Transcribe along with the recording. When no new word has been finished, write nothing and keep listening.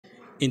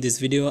In this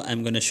video,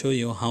 I'm going to show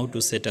you how to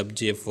set up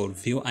GA4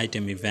 View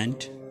Item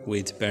event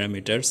with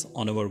parameters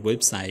on our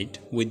website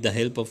with the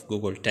help of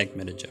Google Tag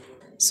Manager.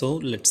 So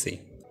let's see.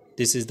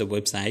 This is the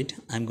website.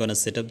 I'm going to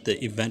set up the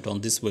event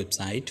on this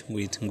website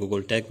with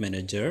Google Tag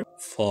Manager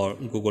for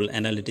Google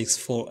Analytics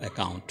 4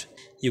 account.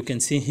 You can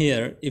see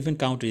here event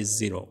count is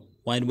 0.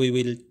 When we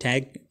will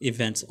tag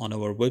events on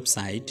our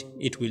website,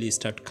 it will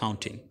start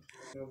counting.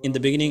 In the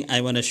beginning, I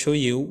want to show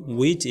you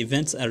which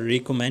events are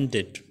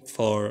recommended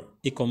for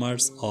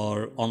e-commerce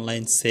or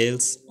online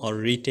sales or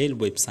retail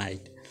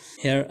website.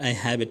 Here I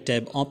have a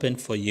tab open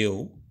for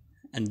you,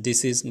 and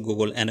this is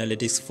Google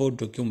Analytics 4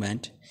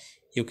 document.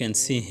 You can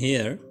see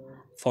here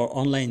for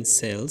online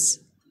sales,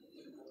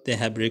 they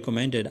have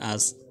recommended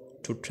us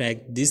to track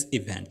these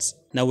events.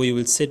 Now we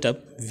will set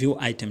up View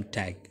Item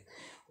Tag.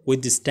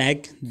 With this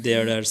tag,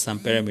 there are some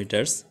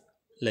parameters.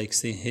 Like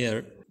see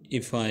here,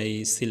 if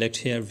I select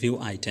here View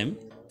Item,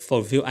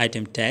 for View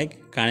Item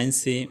Tag,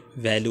 currency,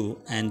 value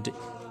and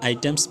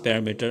items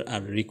parameter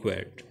are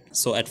required.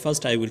 So at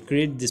first I will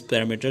create these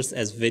parameters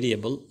as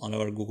variable on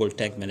our Google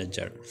Tag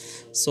Manager.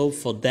 So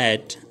for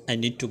that, I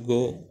need to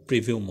go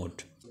preview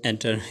mode.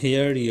 Enter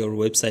here your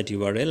website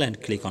URL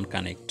and click on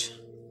connect.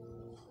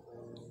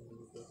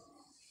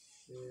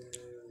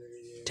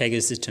 Tag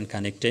Assistant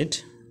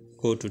connected.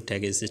 Go to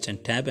Tag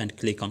Assistant tab and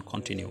click on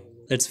continue.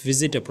 Let's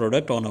visit a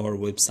product on our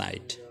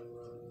website.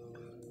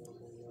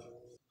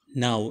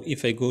 Now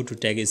if I go to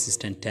Tag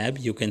Assistant tab,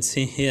 you can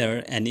see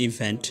here an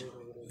event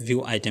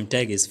View Item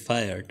Tag is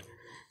fired.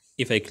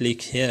 If I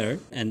click here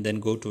and then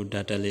go to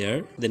data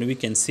layer, then we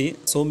can see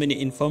so many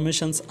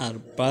informations are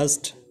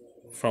passed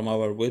from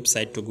our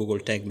website to Google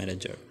Tag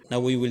Manager.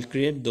 Now we will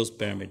create those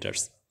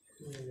parameters.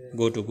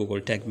 Go to Google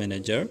Tag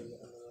Manager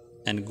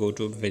and go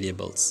to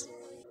variables.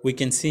 We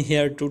can see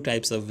here two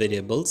types of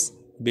variables,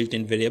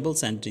 built-in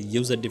variables and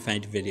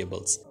user-defined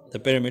variables. The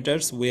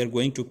parameters we are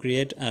going to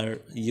create are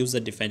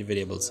user-defined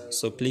variables.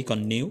 So click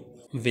on new,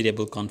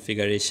 variable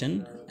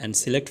configuration and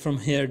select from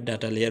here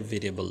data layer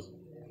variable.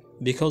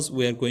 Because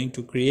we are going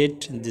to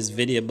create these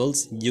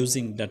variables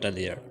using data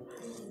layer,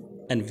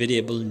 and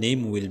variable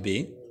name will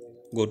be,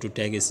 go to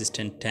Tag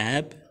Assistant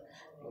tab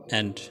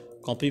and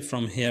copy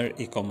from here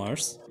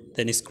e-commerce,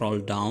 then scroll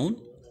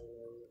down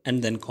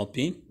and then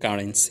copy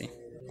currency.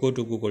 Go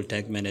to Google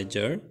Tag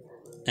Manager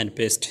and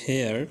paste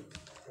here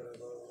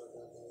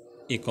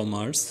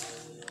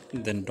e-commerce,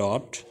 then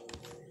dot,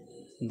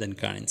 then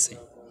currency,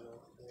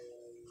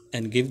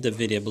 and give the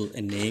variable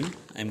a name.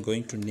 I'm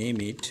going to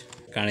name it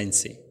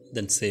currency,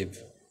 then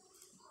save.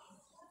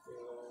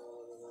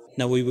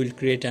 Now we will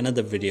create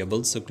another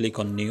variable, so click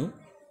on new,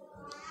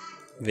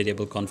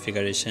 variable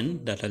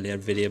configuration, data layer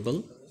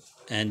variable,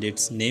 and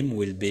its name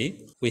will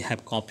be, we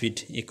have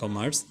copied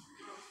e-commerce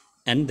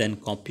and then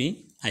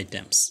copy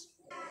items.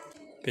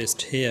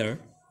 Paste here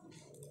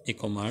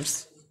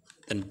e-commerce,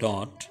 then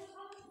dot,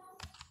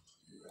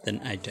 then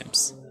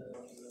items,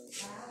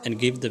 and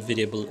give the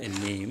variable a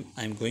name.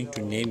 I'm going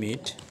to name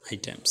it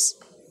items.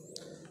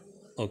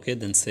 Okay,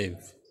 then save.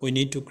 We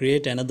need to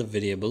create another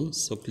variable,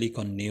 so click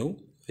on new,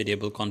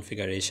 variable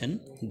configuration,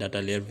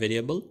 data layer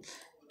variable,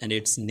 and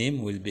its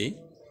name will be,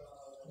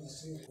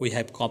 we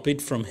have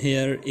copied from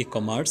here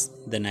e-commerce,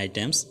 then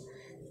items,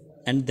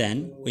 and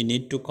then we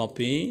need to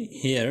copy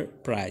here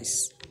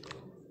price.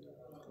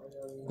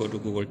 Go to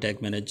Google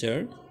Tag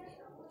Manager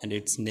and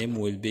its name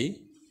will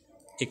be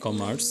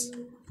e-commerce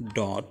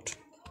dot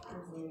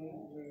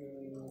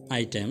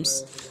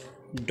items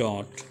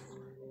dot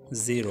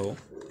 0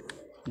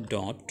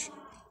 dot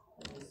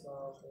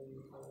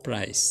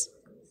price,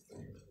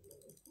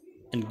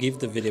 and give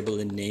the variable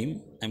a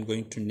name. I'm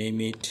going to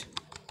name it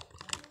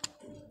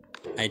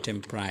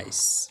item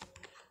price,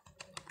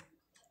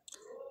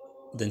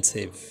 then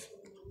save.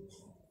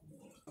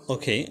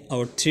 Okay,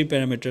 our three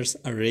parameters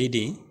are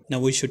ready. Now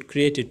we should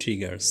create a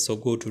trigger. So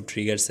go to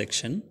trigger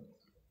section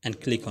and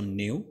click on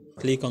new.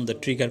 Click on the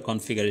trigger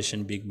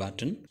configuration big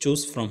button.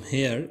 Choose from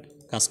here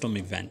custom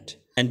event.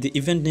 And the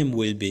event name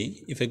will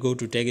be, if I go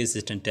to Tag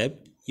Assistant tab,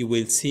 you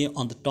will see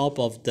on the top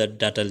of the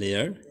data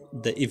layer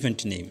the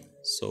event name.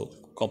 So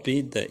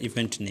copy the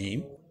event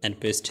name and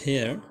paste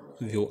here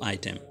view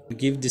item.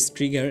 Give this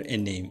trigger a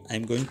name.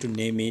 I'm going to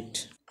name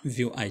it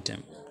view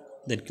item.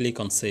 Then click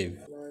on save.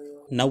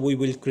 Now we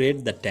will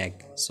create the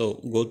tag. So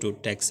go to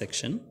tag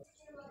section,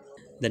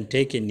 then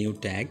take a new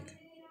tag,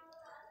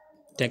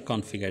 tag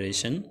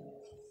configuration,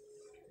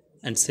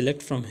 and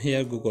select from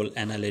here Google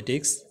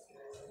Analytics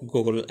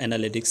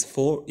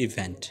 4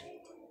 event.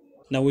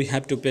 Now we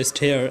have to paste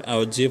here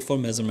our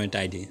GA4 measurement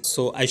ID.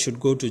 So I should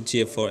go to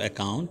GA4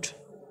 account,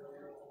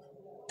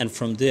 and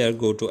from there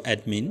go to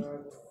admin,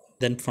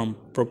 then from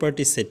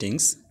property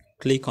settings,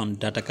 click on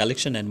data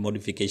collection and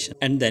modification,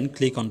 and then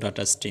click on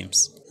data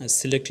streams.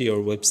 Select your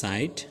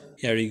website.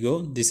 Here you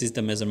go. This is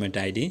the measurement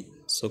ID.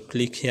 So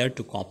click here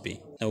to copy.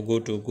 Now go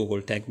to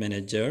Google Tag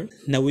Manager.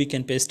 Now we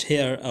can paste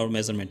here our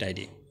measurement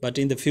ID. But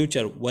in the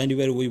future,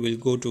 whenever we will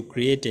go to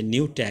create a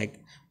new tag,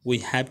 we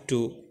have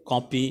to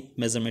copy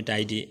measurement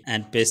ID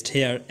and paste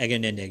here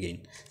again and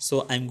again.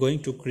 So I'm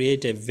going to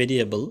create a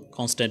variable,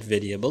 constant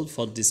variable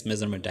for this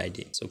measurement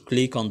ID. So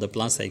click on the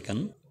plus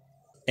icon,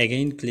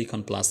 again click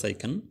on plus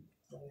icon,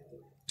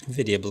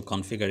 variable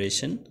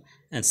configuration,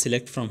 and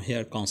select from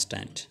here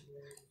constant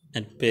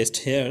and paste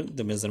here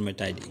the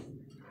measurement ID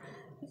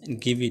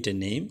and give it a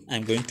name.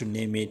 I'm going to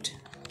name it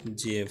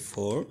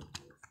GA4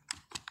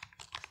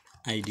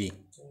 ID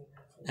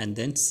and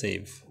then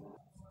save.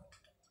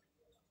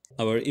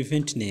 Our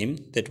event name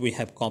that we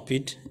have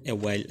copied a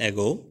while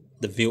ago,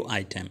 the view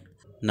item.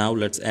 Now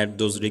let's add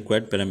those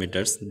required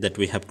parameters that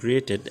we have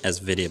created as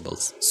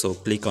variables. So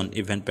click on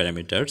event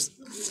parameters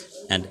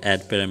and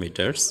add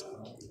parameters.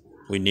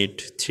 We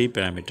need 3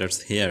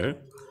 parameters here,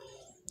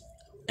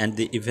 and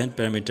the event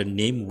parameter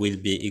name will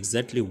be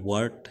exactly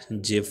what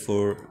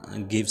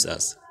GA4 gives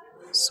us.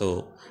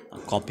 So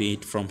copy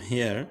it from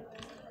here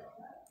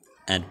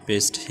and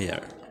paste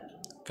here,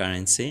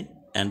 currency,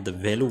 and the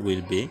value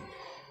will be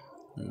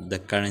the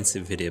currency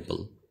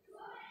variable,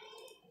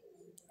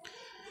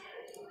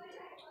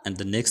 and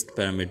the next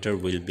parameter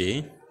will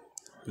be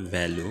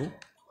value.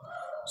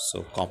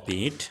 So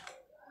copy it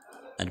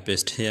and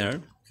paste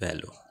here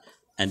value,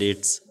 and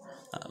its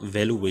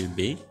value will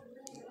be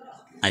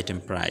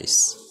item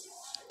price,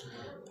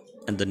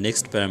 and the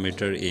next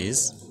parameter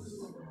is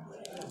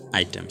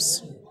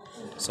items.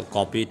 So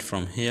copy it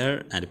from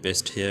here and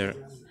paste here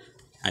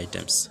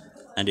items,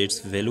 and its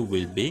value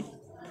will be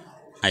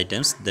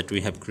items that we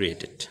have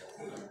created.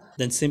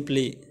 Then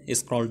simply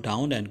scroll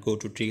down and go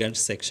to trigger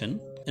section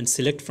and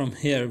select from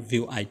here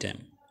view item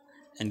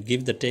and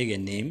give the tag a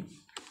name.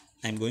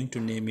 I'm going to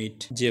name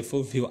it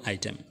GA4 View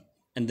Item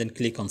and then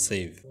click on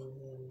save.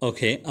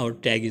 Okay, our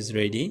tag is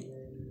ready.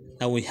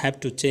 Now we have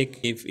to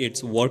check if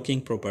it's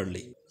working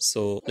properly.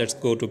 So let's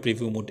go to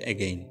preview mode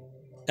again.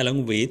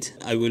 Along with,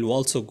 I will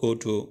also go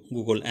to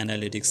Google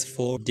Analytics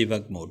 4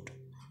 debug mode.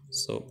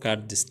 So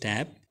cut this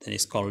tab, then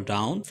scroll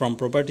down. From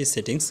property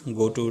settings,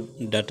 go to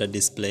data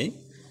display,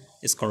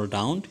 scroll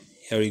down,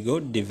 here you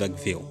go,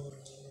 debug view.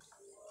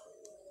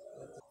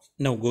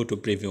 Now go to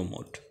preview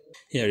mode.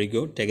 Here you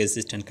go, tag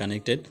assistant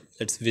connected.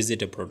 Let's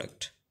visit a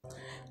product.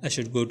 I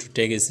should go to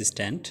tag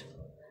assistant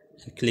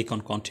and click on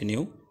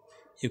continue.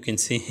 You can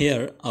see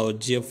here our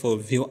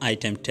GA4 view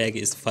item tag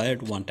is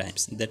fired 1 time.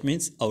 That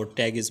means our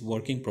tag is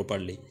working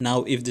properly.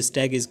 Now if this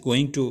tag is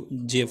going to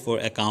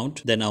GA4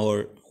 account, then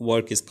our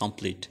work is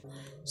complete.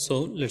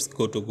 So let's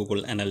go to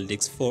Google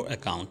Analytics 4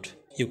 account.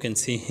 You can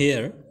see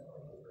here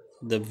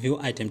the view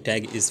item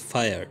tag is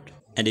fired,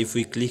 and if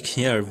we click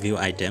here view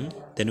item,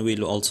 then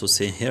we'll also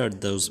see here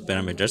those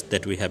parameters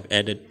that we have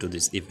added to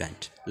this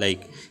event,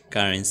 like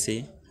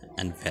currency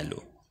and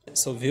value.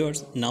 So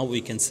viewers, now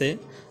we can say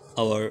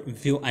our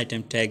view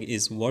item tag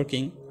is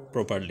working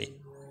properly.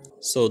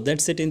 So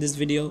that's it in this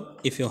video.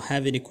 If you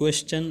have any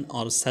question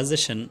or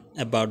suggestion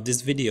about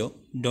this video,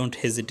 don't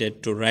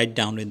hesitate to write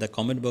down in the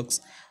comment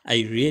box.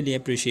 I really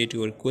appreciate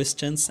your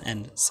questions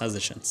and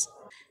suggestions.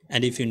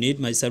 And if you need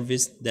my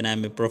service, then I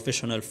am a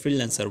professional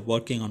freelancer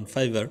working on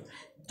Fiverr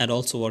and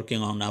also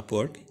working on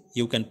Upwork.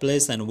 You can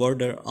place an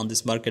order on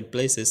these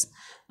marketplaces.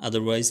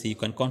 Otherwise, you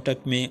can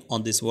contact me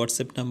on this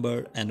WhatsApp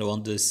number and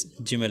on this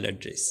Gmail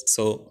address.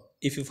 So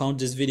if you found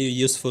this video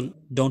useful,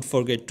 don't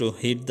forget to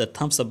hit the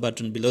thumbs up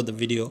button below the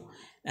video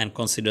and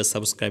consider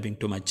subscribing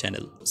to my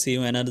channel. See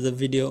you in another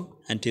video.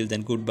 Until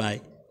then,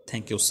 goodbye.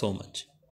 Thank you so much.